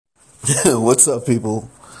What's up, people?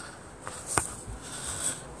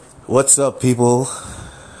 What's up, people?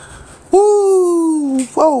 Woo!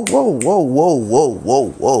 Whoa, whoa, whoa, whoa, whoa, whoa,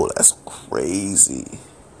 whoa. That's crazy.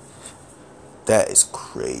 That is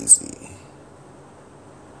crazy.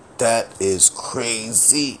 That is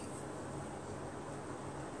crazy.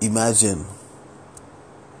 Imagine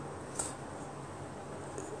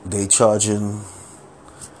they charging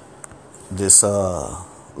this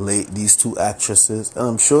these two actresses, and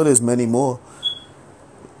I'm sure there's many more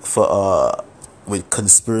for with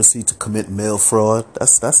conspiracy to commit mail fraud.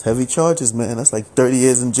 That's heavy charges, man. That's like 30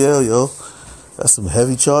 years in jail, yo. That's some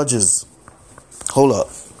heavy charges. Hold up.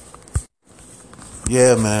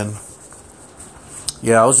 Yeah, man.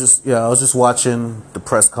 I was just watching the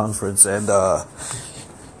press conference, and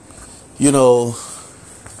you know,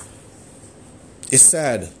 it's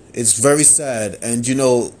sad. It's very sad. And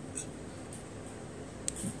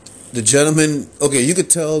the gentleman, okay, you could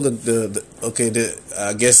tell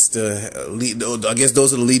I guess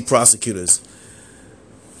those are the lead prosecutors.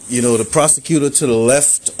 The prosecutor to the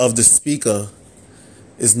left of the speaker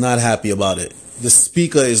is not happy about it. The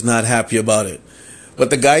speaker is not happy about it. But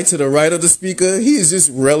the guy to the right of the speaker, he is just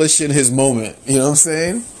relishing his moment. You know what I'm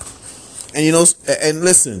saying? And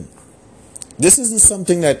listen, this isn't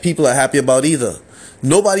something that people are happy about either.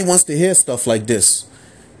 Nobody wants to hear stuff like this.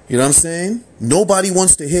 You know what I'm saying? Nobody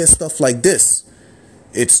wants to hear stuff like this.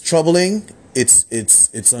 It's troubling.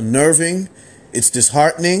 It's unnerving. It's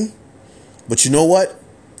disheartening. But you know what?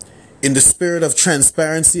 In the spirit of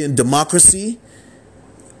transparency and democracy,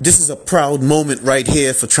 this is a proud moment right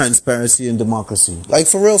here for transparency and democracy. Like,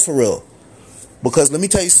 for real, for real. Because let me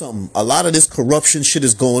tell you something. A lot of this corruption shit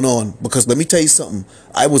is going on. Because let me tell you something.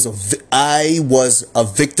 I was a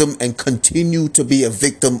victim and continue to be a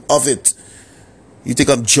victim of it. You think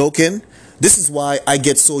I'm joking? This is why I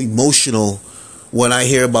get so emotional when I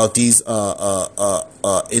hear about these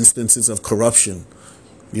instances of corruption.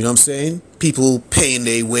 You know what I'm saying? People paying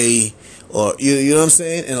their way, or you know what I'm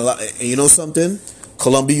saying? And you know something?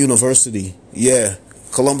 Columbia University. Yeah,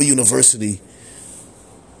 Columbia University.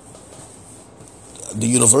 The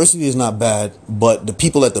university is not bad, but the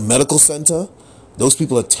people at the medical center, those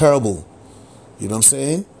people are terrible. You know what I'm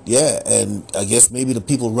saying? Yeah, and I guess maybe the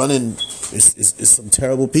people running is some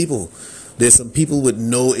terrible people. There's some people with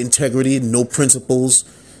no integrity, no principles.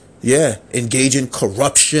 Yeah, engage in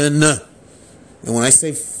corruption. And when I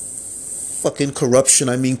say fucking corruption,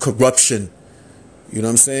 I mean corruption. You know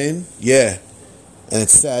what I'm saying? Yeah. And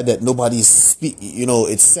it's sad that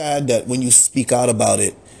it's sad that when you speak out about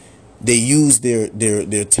it, they use their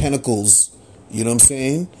tentacles. You know what I'm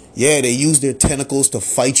saying? Yeah, they use their tentacles to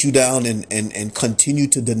fight you down and continue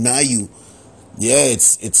to deny you. Yeah,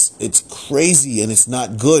 it's crazy, and it's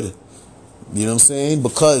not good. You know what I'm saying?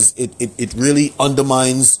 Because it really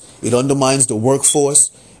undermines the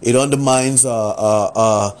workforce. It undermines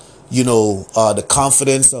the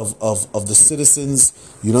confidence of the citizens.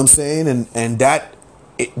 You know what I'm saying? And that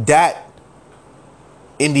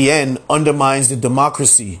in the end undermines the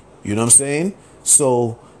democracy. You know what I'm saying?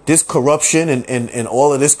 So this corruption and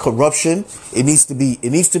all of this corruption, it needs to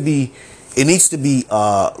be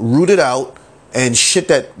rooted out, and shit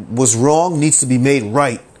that was wrong needs to be made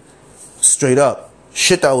right. Straight up.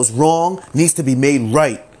 Shit that was wrong needs to be made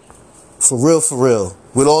right. For real, for real.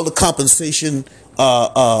 With all the compensation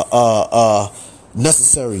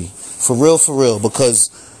necessary. For real.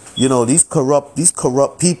 Because these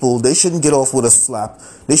corrupt people, they shouldn't get off with a slap.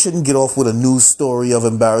 They shouldn't get off with a news story of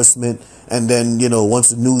embarrassment, and then once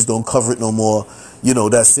the news don't cover it no more,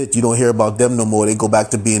 that's it. You don't hear about them no more. They go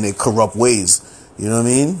back to being their corrupt ways. You know what I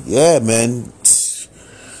mean? Yeah, man.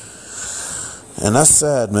 And that's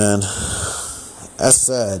sad, man. That's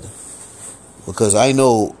sad. Because I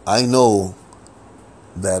know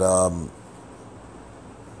that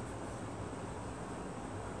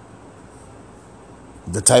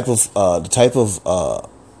the type of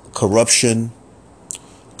corruption,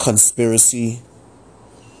 conspiracy,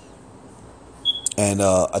 and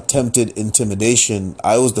attempted intimidation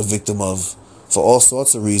I was the victim of for all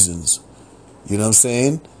sorts of reasons. You know what I'm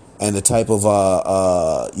saying? And the type of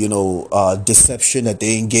deception that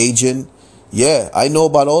they engage in. Yeah, I know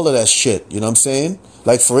about all of that shit. You know what I'm saying?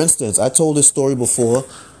 Like, for instance, I told this story before.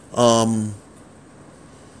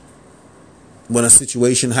 When a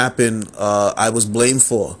situation happened, I was blamed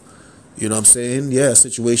for. You know what I'm saying? Yeah, a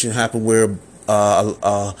situation happened where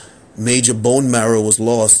major bone marrow was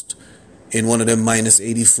lost in one of them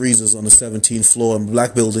 -80 freezers on the 17th floor in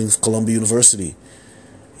Black Building, Columbia University.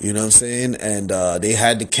 You know what I'm saying? And they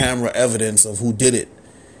had the camera evidence of who did it.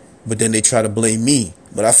 But then they try to blame me.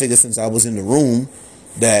 But I figured since I was in the room,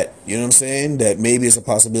 that, you know what I'm saying, that maybe it's a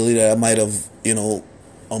possibility that I might have,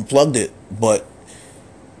 unplugged it. But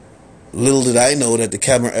little did I know that the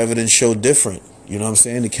camera evidence showed different. You know what I'm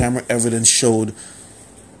saying? The camera evidence showed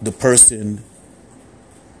the person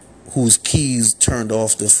whose keys turned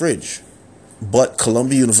off the fridge. But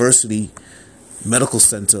Columbia University Medical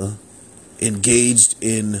Center engaged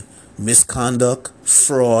in misconduct,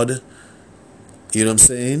 fraud, you know what I'm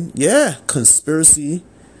saying? Yeah, conspiracy,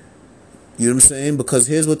 you know what I'm saying? Because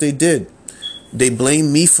here's what they did. They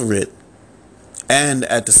blamed me for it. And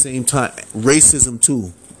at the same time, racism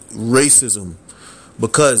too. Racism.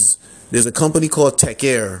 Because there's a company called Tech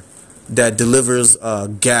Air that delivers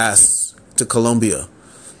gas to Colombia.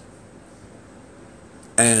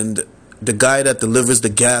 And the guy that delivers the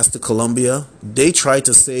gas to Colombia, they tried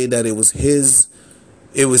to say that it was him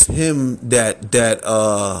that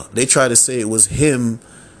they tried to say it was him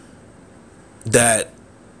that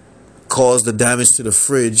caused the damage to the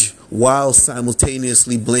fridge while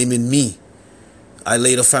simultaneously blaming me. I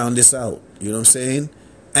later found this out, you know what I'm saying?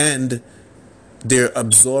 And they're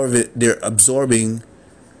absorbing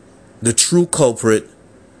the true culprit,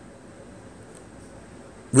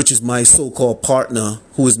 which is my so-called partner,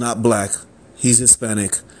 who is not black. He's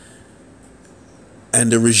Hispanic.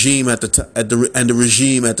 And the regime at the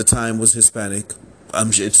regime at the time was Hispanic.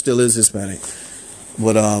 It still is Hispanic.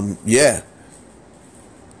 But yeah.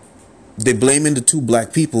 They're blaming the two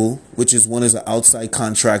black people, which is one is an outside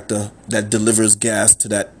contractor that delivers gas to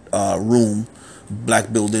that room,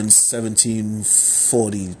 Black Building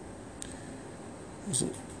 1740. This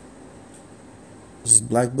is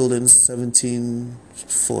Black Building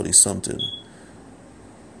 1740 something.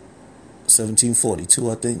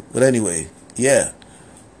 1742, I think. But anyway, yeah.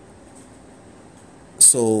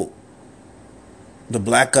 So the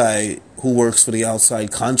black guy who works for the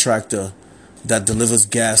outside contractor that delivers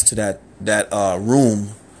gas to that room,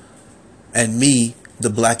 and me,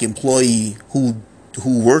 the black employee who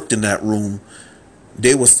worked in that room,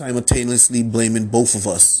 they were simultaneously blaming both of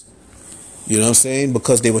us. You know what I'm saying?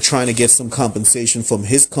 Because they were trying to get some compensation from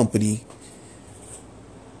his company.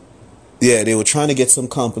 Yeah, they were trying to get some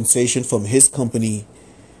compensation from his company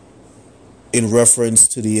in reference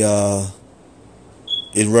to the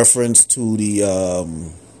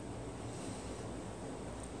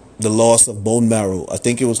loss of bone marrow. I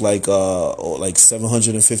think it was like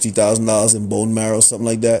 $750,000 in bone marrow, something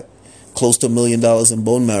like that. Close to $1 million in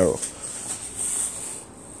bone marrow.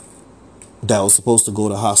 That was supposed to go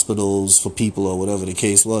to hospitals for people or whatever the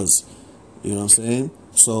case was. You know what I'm saying?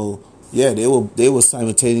 So yeah, they were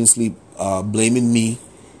simultaneously blaming me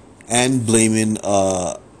and blaming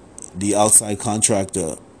the outside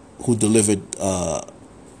contractor who delivered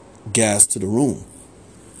gas to the room.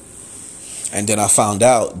 And then I found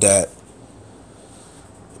out that,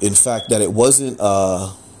 in fact, that it wasn't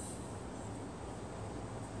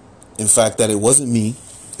me.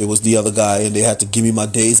 It was the other guy, and they had to give me my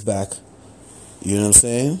days back. You know what I'm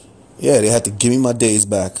saying? Yeah, they had to give me my days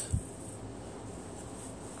back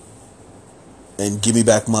and give me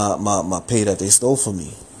back my pay that they stole from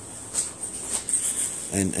me,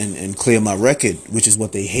 and clear my record, which is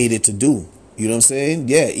what they hated to do. You know what I'm saying?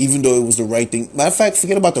 Yeah, even though it was the right thing. Matter of fact,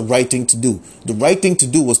 forget about the right thing to do. The right thing to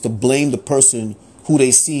do was to blame the person who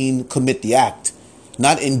they seen commit the act,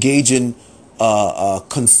 not engage in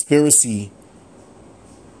conspiracy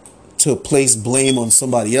to place blame on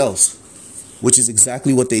somebody else, which is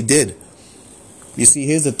exactly what they did. You see,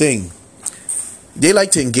 here's the thing. They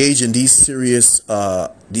like to engage in these serious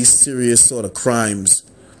sort of crimes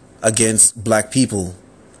against black people,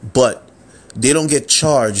 but they don't get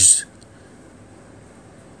charged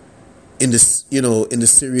in this, in the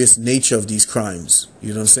serious nature of these crimes. You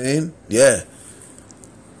know what I'm saying? Yeah.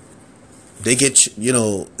 They get,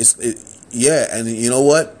 yeah, and you know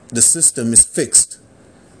what? The system is fixed.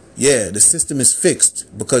 Yeah, the system is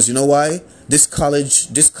fixed because you know why? This college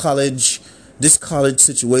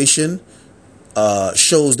situation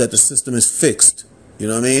shows that the system is fixed. You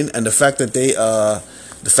know what I mean? And the fact that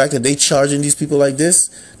they charging these people like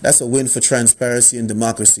this, that's a win for transparency and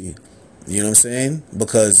democracy. You know what I'm saying?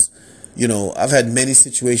 Because I've had many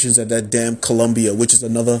situations at that damn Columbia, which is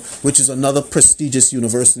another prestigious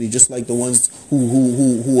university, just like the ones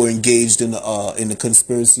who were engaged in the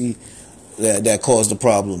conspiracy that caused the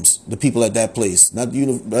problems. The people at that place, not the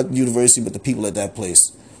university, but the people at that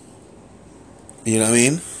place. You know what I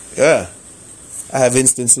mean? Yeah, I have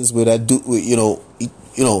instances where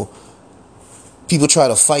people try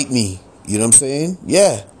to fight me. You know what I'm saying?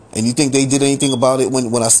 Yeah. And you think they did anything about it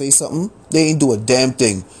when I say something? They ain't do a damn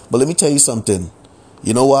thing. But let me tell you something.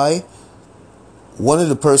 You know why? One of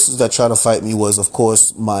the persons that tried to fight me was, of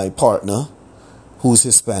course, my partner, who's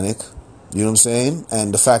Hispanic. You know what I'm saying?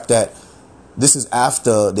 And the fact that this is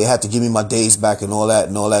after they had to give me my days back and all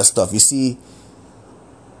that stuff. You see,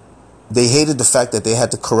 they hated the fact that they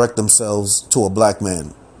had to correct themselves to a black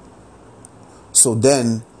man. So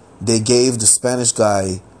then they gave the Spanish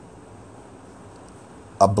guy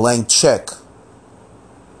a blank check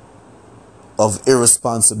of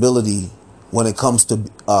irresponsibility when it comes to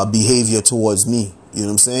behavior towards me. You know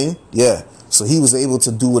what I'm saying? Yeah. So he was able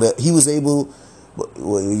to do what he was able.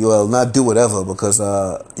 Well, not do whatever because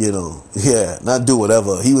not do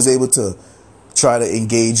whatever. He was able to try to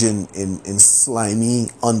engage in slimy,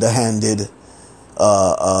 underhanded,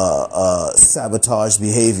 sabotage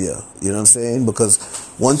behavior. You know what I'm saying? Because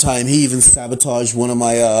one time he even sabotaged one of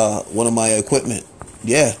my equipment.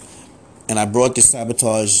 Yeah. And I brought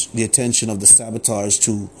the attention of the sabotage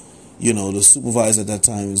to, the supervisor at that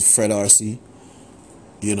time was Fred RC.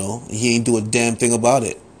 He ain't do a damn thing about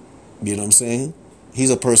it. You know what I'm saying? He's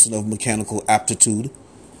a person of mechanical aptitude.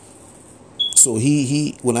 So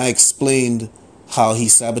he when I explained how he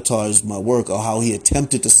sabotaged my work or how he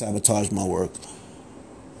attempted to sabotage my work,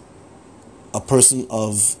 a person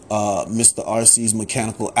of Mr. RC's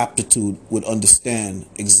mechanical aptitude would understand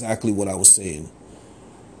exactly what I was saying.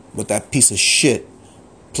 But that piece of shit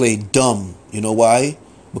played dumb. You know why?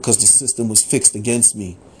 Because the system was fixed against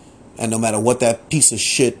me. And no matter what that piece of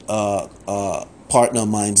shit partner of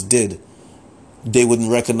mine did, they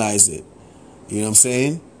wouldn't recognize it. You know what I'm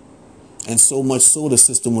saying? And so much so the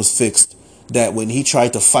system was fixed that when he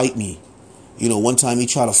tried to fight me, one time he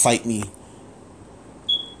tried to fight me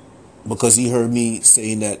because he heard me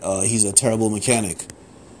saying that he's a terrible mechanic.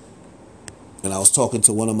 And I was talking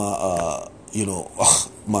to one of my,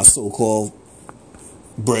 my so-called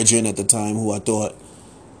brethren at the time who I thought,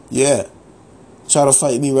 try to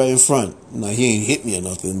fight me right in front. Now, he ain't hit me or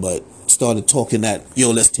nothing, but started talking that,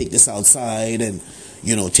 let's take this outside and,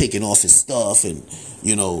 taking off his stuff and,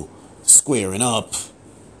 squaring up.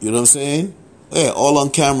 You know what I'm saying? Yeah, all on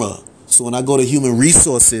camera. So when I go to human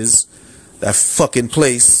resources, that fucking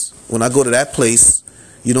place, when I go to that place,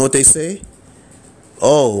 you know what they say?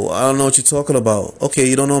 Oh, I don't know what you're talking about. Okay,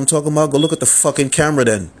 you don't know what I'm talking about? Go look at the fucking camera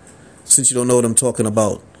then, since you don't know what I'm talking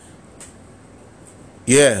about.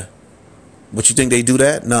 Yeah. But you think they do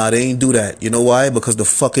that? Nah, they ain't do that. You know why? Because the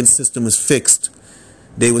fucking system is fixed.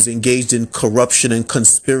 They was engaged in corruption and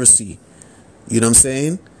conspiracy. You know what I'm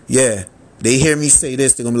saying? Yeah. They hear me say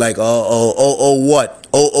this, they're gonna be like, what?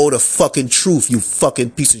 The fucking truth, you fucking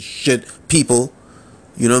piece of shit people.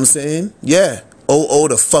 You know what I'm saying? Yeah.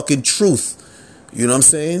 The fucking truth. You know what I'm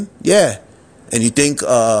saying? Yeah. And you think,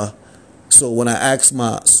 so when I asked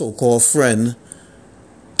my so-called friend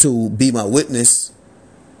to be my witness,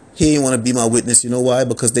 he didn't want to be my witness. You know why?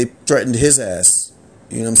 Because they threatened his ass.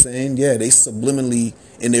 You know what I'm saying? Yeah, they subliminally,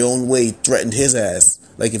 in their own way, threatened his ass.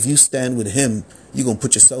 Like, if you stand with him, you're going to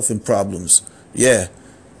put yourself in problems. Yeah.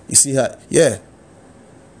 You see how? Yeah.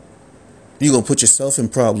 You're going to put yourself in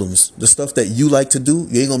problems. The stuff that you like to do,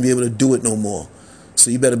 you ain't going to be able to do it no more.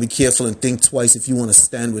 So you better be careful and think twice if you want to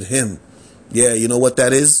stand with him. Yeah, you know what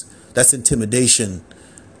that is? That's intimidation.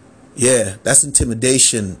 Yeah, that's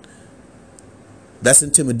intimidation. That's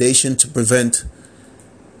intimidation to prevent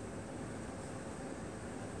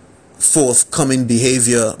forthcoming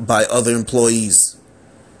behavior by other employees.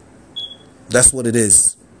 That's what it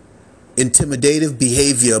is. Intimidative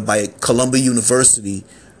behavior by Columbia University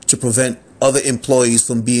to prevent other employees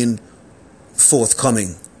from being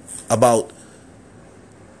forthcoming about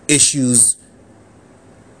issues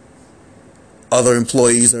other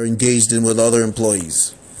employees are engaged in with other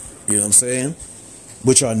employees. You know what I'm saying?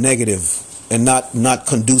 Which are negative and not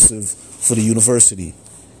conducive for the university.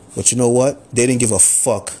 But you know what? They didn't give a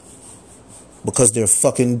fuck. Because they're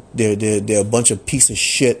a bunch of piece of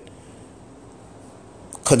shit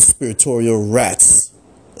conspiratorial rats.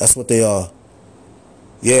 That's what they are.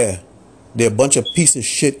 Yeah. They're a bunch of piece of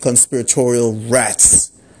shit conspiratorial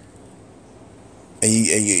rats. And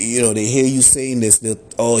you they hear you saying this,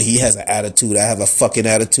 he has an attitude. I have a fucking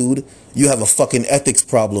attitude. You have a fucking ethics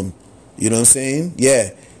problem. You know what I'm saying?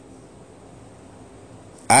 Yeah.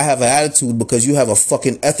 I have an attitude because you have a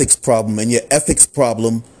fucking ethics problem, and your ethics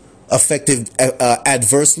problem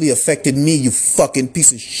adversely affected me, you fucking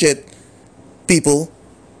piece of shit people.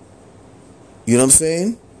 You know what I'm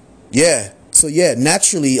saying? Yeah. So yeah,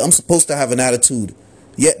 naturally, I'm supposed to have an attitude.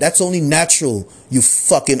 Yeah, that's only natural, you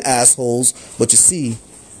fucking assholes. But you see,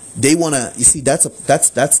 that's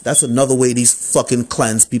another way these fucking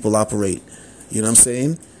clans people operate. You know what I'm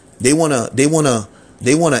saying? They wanna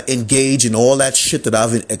They want to engage in all that shit that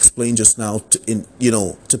I've explained just now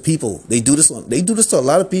to people. They do this to a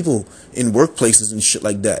lot of people in workplaces and shit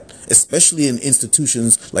like that, especially in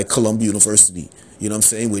institutions like Columbia University. You know what I'm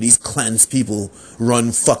saying? Where these clans people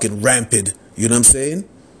run fucking rampant. You know what I'm saying?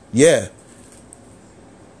 Yeah.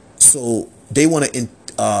 So they want to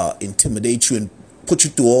intimidate you and put you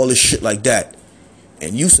through all this shit like that.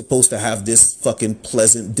 And you supposed to have this fucking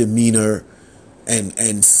pleasant demeanor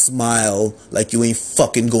and smile like you ain't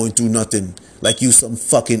fucking going through nothing. Like you some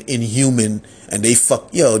fucking inhuman. And they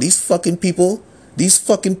these fucking people.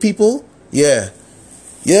 Yeah.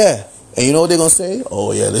 Yeah. And you know what they're going to say?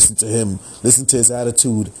 Oh yeah, listen to him. Listen to his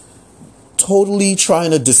attitude. Totally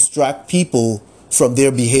trying to distract people from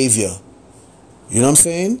their behavior. You know what I'm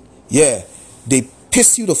saying? Yeah. They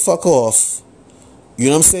piss you the fuck off. You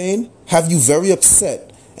know what I'm saying? Have you very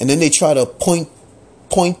upset. And then they try to point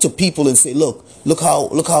to people and say, look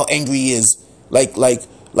how angry he is. Like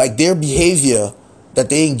their behavior that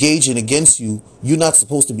they engage in against you, you're not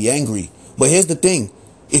supposed to be angry. But here's the thing.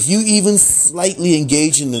 If you even slightly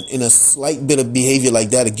engage in a slight bit of behavior like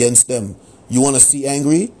that against them, you want to see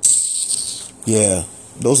angry? Yeah.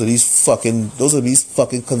 Those are these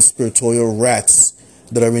fucking conspiratorial rats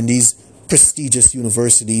that are in these prestigious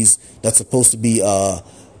universities that's supposed to be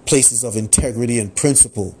places of integrity and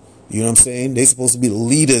principle. You know what I'm saying? They're supposed to be the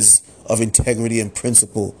leaders of integrity and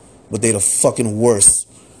principle, but they're the fucking worst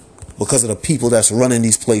because of the people that's running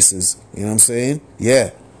these places. You know what I'm saying?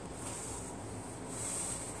 Yeah.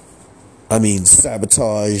 I mean,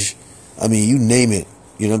 sabotage. I mean, you name it.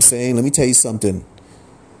 You know what I'm saying? Let me tell you something.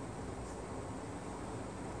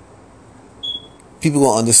 People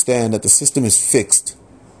gonna understand that the system is fixed,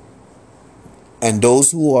 and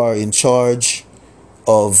those who are in charge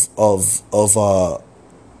of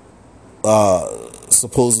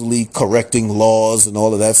supposedly correcting laws and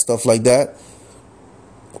all of that stuff like that,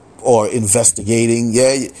 or investigating,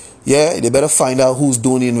 they better find out who's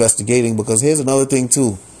doing the investigating. Because here's another thing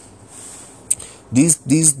too.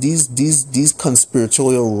 These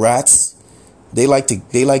conspiratorial rats, they like to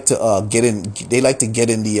get in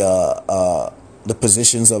the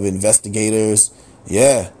positions of investigators.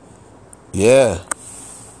 Yeah.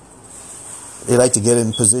 They like to get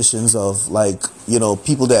in positions of, like,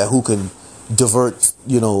 people who can divert,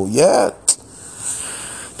 yeah.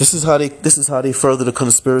 This is how they further the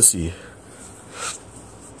conspiracy.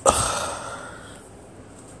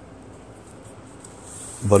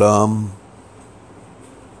 But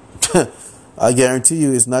I guarantee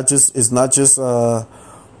you it's not just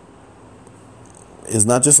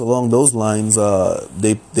along those lines.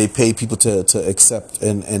 They pay people to accept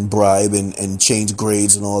and bribe and change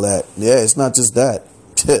grades and all that. Yeah, it's not just that.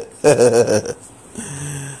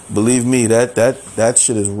 Believe me, that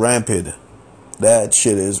shit is rampant. That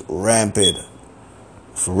shit is rampant.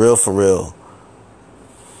 For real.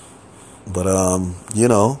 But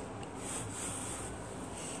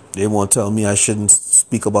they won't tell me I shouldn't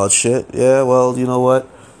speak about shit. Yeah, well, you know what?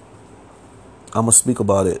 I'm gonna speak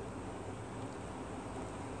about it.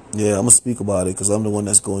 Yeah, I'm gonna speak about it because I'm the one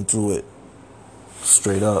that's going through it.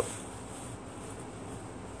 Straight up.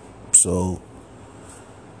 So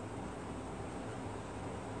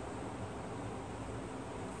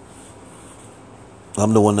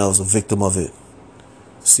I'm the one that was a victim of it.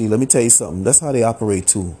 See, let me tell you something. That's how they operate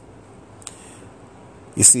too.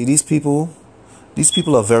 You see, these people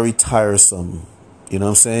are very tiresome. You know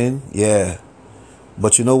what I'm saying? Yeah.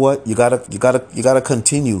 But you know what? You gotta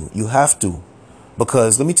continue. You have to.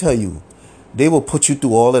 Because let me tell you, they will put you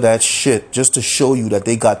through all of that shit just to show you that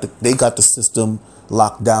they got the system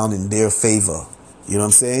locked down in their favor. You know what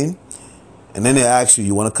I'm saying? And then they ask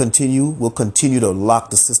you want to continue? We'll continue to lock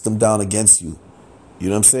the system down against you. You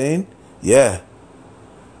know what I'm saying? Yeah.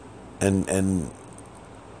 And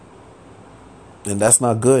that's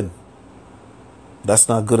not good. That's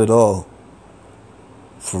not good at all.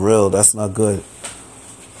 For real, that's not good.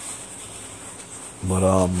 But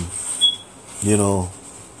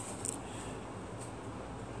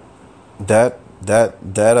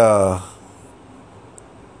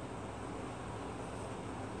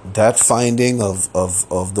that finding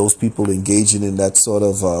of those people engaging in that sort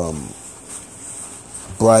of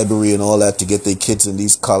bribery and all that to get their kids in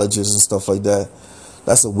these colleges and stuff like that,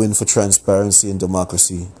 that's a win for transparency and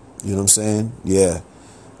democracy. You know what I'm saying? Yeah.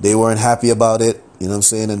 They weren't happy about it, you know what I'm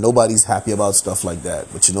saying? And nobody's happy about stuff like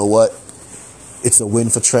that. But you know what? It's a win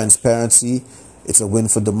for transparency, it's a win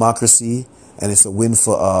for democracy, and it's a win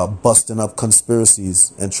for busting up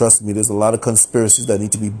conspiracies. And trust me, there's a lot of conspiracies that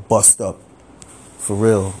need to be busted up. For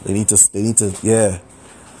real. They need to, yeah.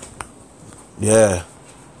 Yeah.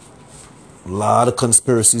 A lot of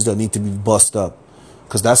conspiracies that need to be busted up.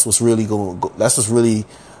 because that's what's really that's what's really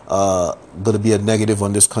going to be a negative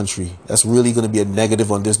on this country. That's really going to be a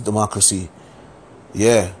negative on this democracy.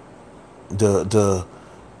 Yeah, the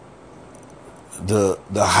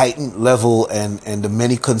heightened level and the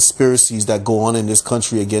many conspiracies that go on in this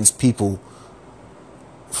country against people.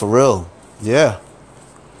 For real. Yeah.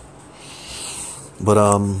 But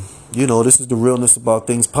this is the Realness About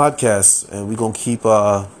Things podcast, and we're gonna keep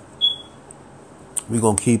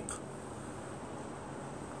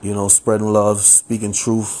spreading love, speaking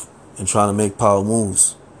truth, and trying to make power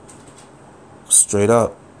moves. Straight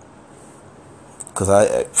up.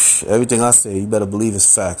 Cause everything I say, you better believe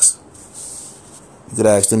it's facts. You could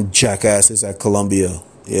ask them jackasses at Columbia.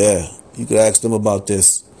 Yeah, you could ask them about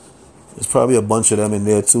this. There's probably a bunch of them in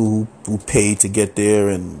there too who paid to get there,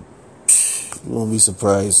 and you won't be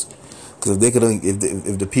surprised. Because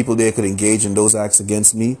if the people there could engage in those acts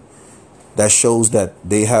against me, that shows that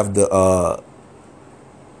they have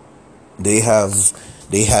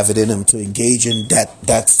it in them to engage in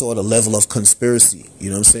that sort of level of conspiracy. You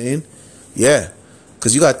know what I'm saying? Yeah.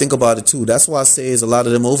 Because you got to think about it too. That's why I say is a lot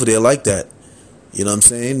of them over there like that. You know what I'm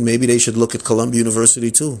saying? Maybe they should look at Columbia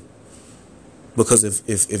University too. Because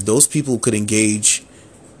if those people could engage,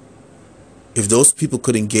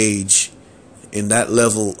 in that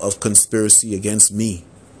level of conspiracy against me,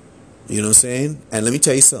 you know what I'm saying? And let me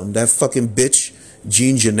tell you something. That fucking bitch,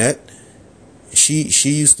 Jean Jeanette, she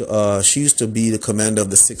used to be the commander of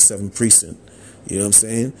the 6-7 precinct. You know what I'm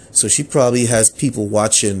saying? So she probably has people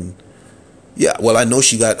watching. Yeah, well, I know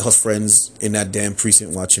she got her friends in that damn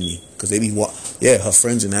precinct watching me, because they be her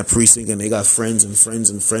friends in that precinct, and they got friends and friends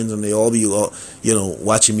and friends, and they all be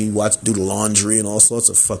watching me do the laundry and all sorts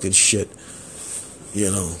of fucking shit.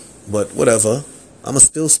 But whatever, I'ma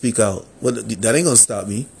still speak out. That ain't gonna stop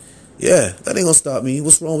me. Yeah, that ain't gonna stop me.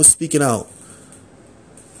 What's wrong with speaking out?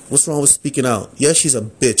 Yeah, she's a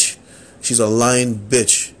bitch. She's a lying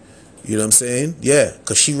bitch. You know what I'm saying? Yeah,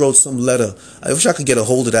 because she wrote some letter. I wish I could get a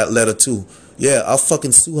hold of that letter too. Yeah, I'll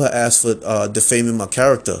fucking sue her ass for defaming my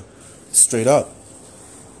character. Straight up.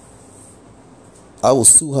 I will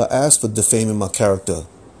sue her ass for defaming my character.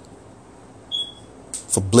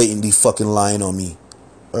 For blatantly fucking lying on me.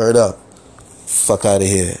 Word up. Fuck out of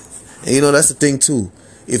here. And that's the thing too.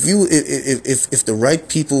 If the right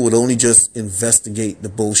people would only just investigate the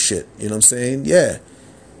bullshit, you know what I'm saying? Yeah.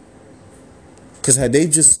 Because had they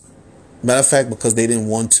just, matter of fact, because they didn't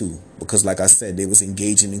want to, because like I said, they was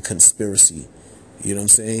engaging in conspiracy. You know what I'm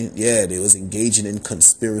saying? Yeah, they was engaging in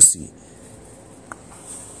conspiracy.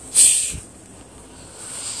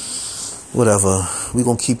 Whatever. We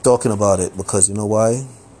gonna keep talking about it, because you know why?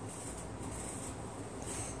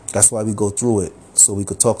 That's why we go through it, so we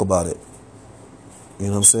could talk about it. You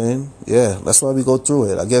know what I'm saying? Yeah, that's why we go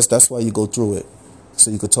through it. I guess that's why you go through it, so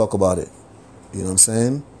you could talk about it. You know what I'm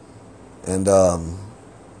saying? And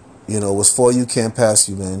what's for you can't pass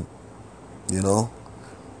you, man.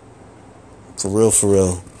 For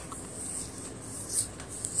real.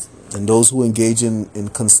 And those who engage in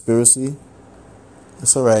conspiracy,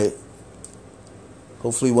 it's all right.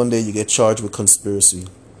 Hopefully one day you get charged with conspiracy.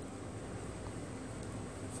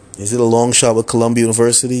 Is it a long shot with Columbia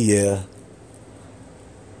University? Yeah.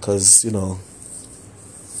 Because,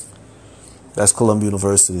 that's Columbia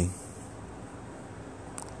University.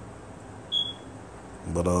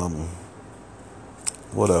 But,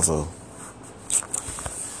 whatever.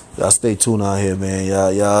 Y'all stay tuned out here, man.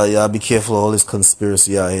 Y'all be careful of all this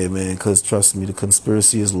conspiracy out here, man. Because trust me, the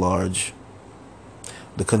conspiracy is large.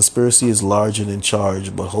 The conspiracy is large and in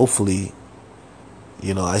charge. But hopefully,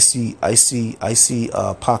 I see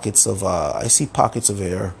pockets of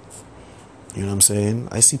air. You know what I'm saying?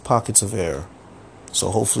 I see pockets of air. So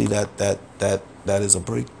hopefully that is a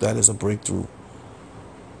breakthrough.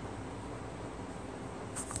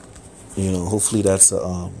 Hopefully that's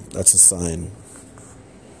a sign.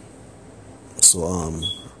 So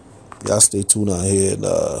y'all stay tuned out here and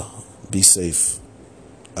be safe.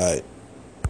 All right.